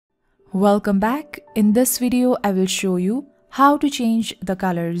Welcome back. In this video, I will show you how to change the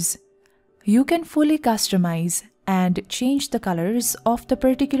colors. You can fully customize and change the colors of the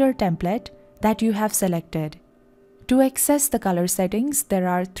particular template that you have selected. To access the color settings, there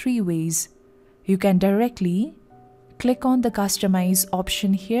are three ways. You can directly click on the Customize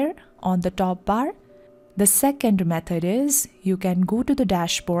option here on the top bar. The second method is you can go to the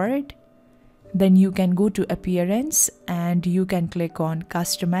dashboard, then you can go to Appearance and you can click on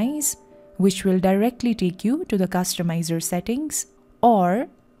Customize, which will directly take you to the customizer settings, or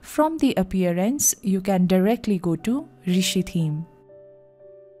from the Appearance you can directly go to Rishi theme.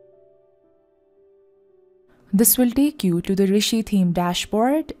 This will take you to the Rishi theme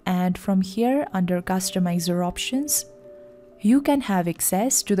dashboard, and from here under Customizer options you can have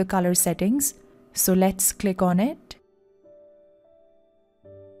access to the color settings. So let's click on it.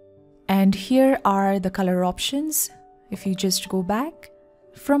 And here are the color options. If you just go back,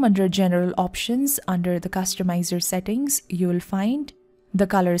 from under General Options, under the Customizer settings, you will find the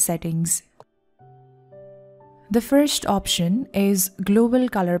color settings. The first option is Global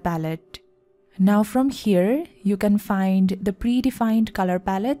Color Palette. Now from here, you can find the predefined color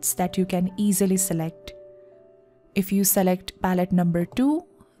palettes that you can easily select. If you select palette number 2,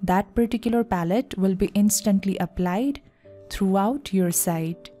 that particular palette will be instantly applied throughout your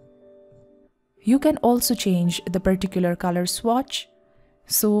site. You can also change the particular color swatch.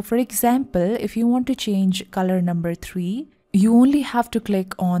 So for example, if you want to change color number 3, you only have to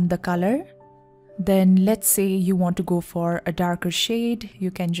click on the color. Then let's say you want to go for a darker shade,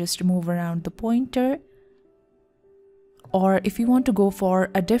 you can just move around the pointer. Or if you want to go for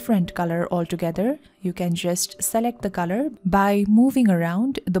a different color altogether, you can just select the color by moving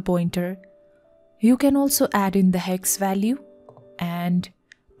around the pointer. You can also add in the hex value and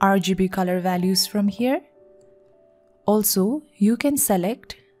RGB color values from here. Also, you can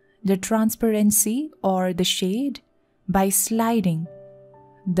select the transparency or the shade by sliding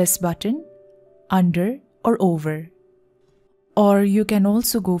this button under or over. Or you can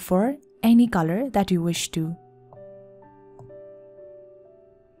also go for any color that you wish to.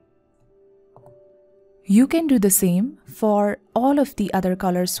 You can do the same for all of the other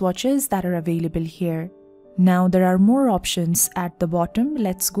color swatches that are available here. Now there are more options at the bottom.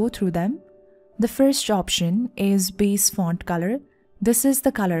 Let's go through them. The first option is Base Font Color. This is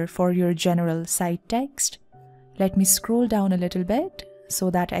the color for your general site text. Let me scroll down a little bit so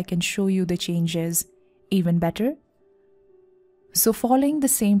that I can show you the changes even better. So following the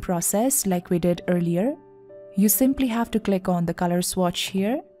same process like we did earlier, you simply have to click on the color swatch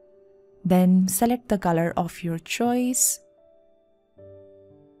here. Then select the color of your choice.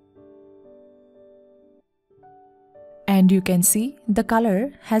 And you can see the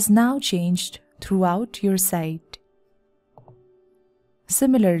color has now changed throughout your site.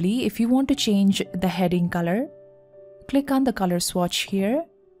 Similarly, if you want to change the heading color, click on the color swatch here.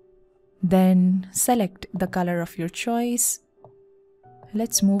 Then select the color of your choice.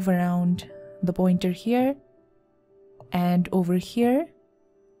 Let's move around the pointer here and over here.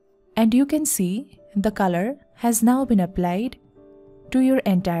 And you can see the color has now been applied to your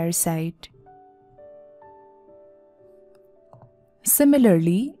entire site.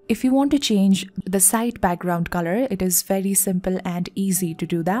 Similarly, if you want to change the site background color, it is very simple and easy to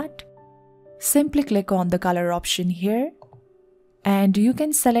do that. Simply click on the color option here and you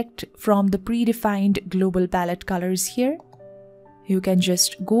can select from the predefined global palette colors here. You can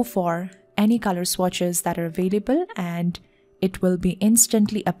just go for any color swatches that are available and it will be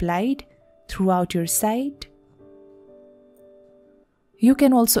instantly applied throughout your site. You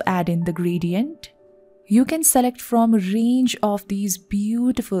can also add in the gradient. You can select from a range of these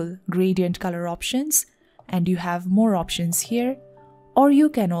beautiful gradient color options and you have more options here. Or you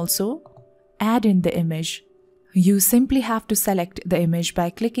can also add in the image. You simply have to select the image by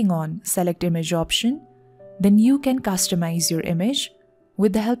clicking on Select Image option. Then you can customize your image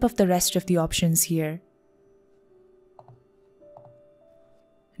with the help of the rest of the options here.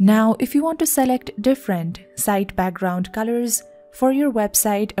 Now, if you want to select different site background colors for your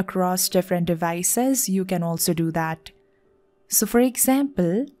website across different devices, you can also do that. So for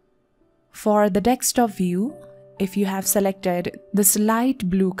example, for the desktop view, if you have selected this light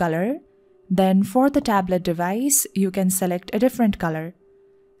blue color, then for the tablet device, you can select a different color.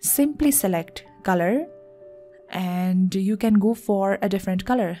 Simply select color and you can go for a different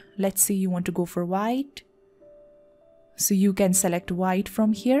color. Let's say you want to go for white. So you can select white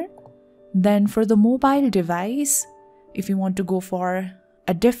from here. Then for the mobile device, if you want to go for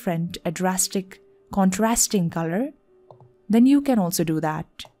a drastic contrasting color, then you can also do that.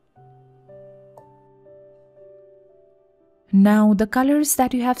 Now, the colors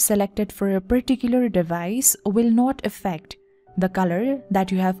that you have selected for a particular device will not affect the color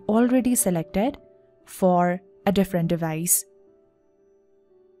that you have already selected for a different device.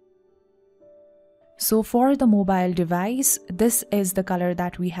 So for the mobile device, this is the color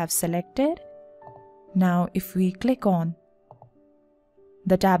that we have selected. Now, if we click on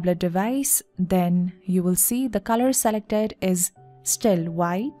the tablet device, then you will see the color selected is still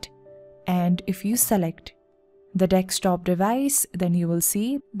white. And if you select the desktop device, then you will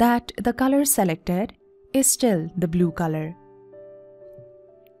see that the color selected is still the blue color.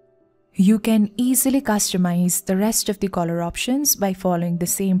 You can easily customize the rest of the color options by following the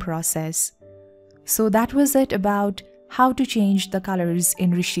same process. So that was it about how to change the colors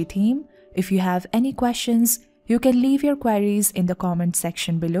in Rishi theme. If you have any questions, you can leave your queries in the comment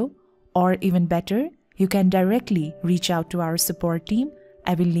section below, or even better, you can directly reach out to our support team.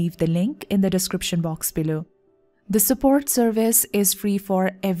 I will leave the link in the description box below. The support service is free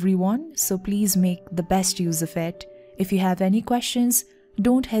for everyone, so please make the best use of it. If you have any questions,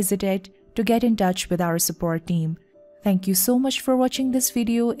 don't hesitate to get in touch with our support team. Thank you so much for watching this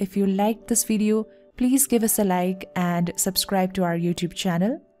video. If you liked this video, please give us a like and subscribe to our YouTube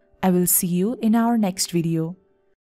channel. I will see you in our next video.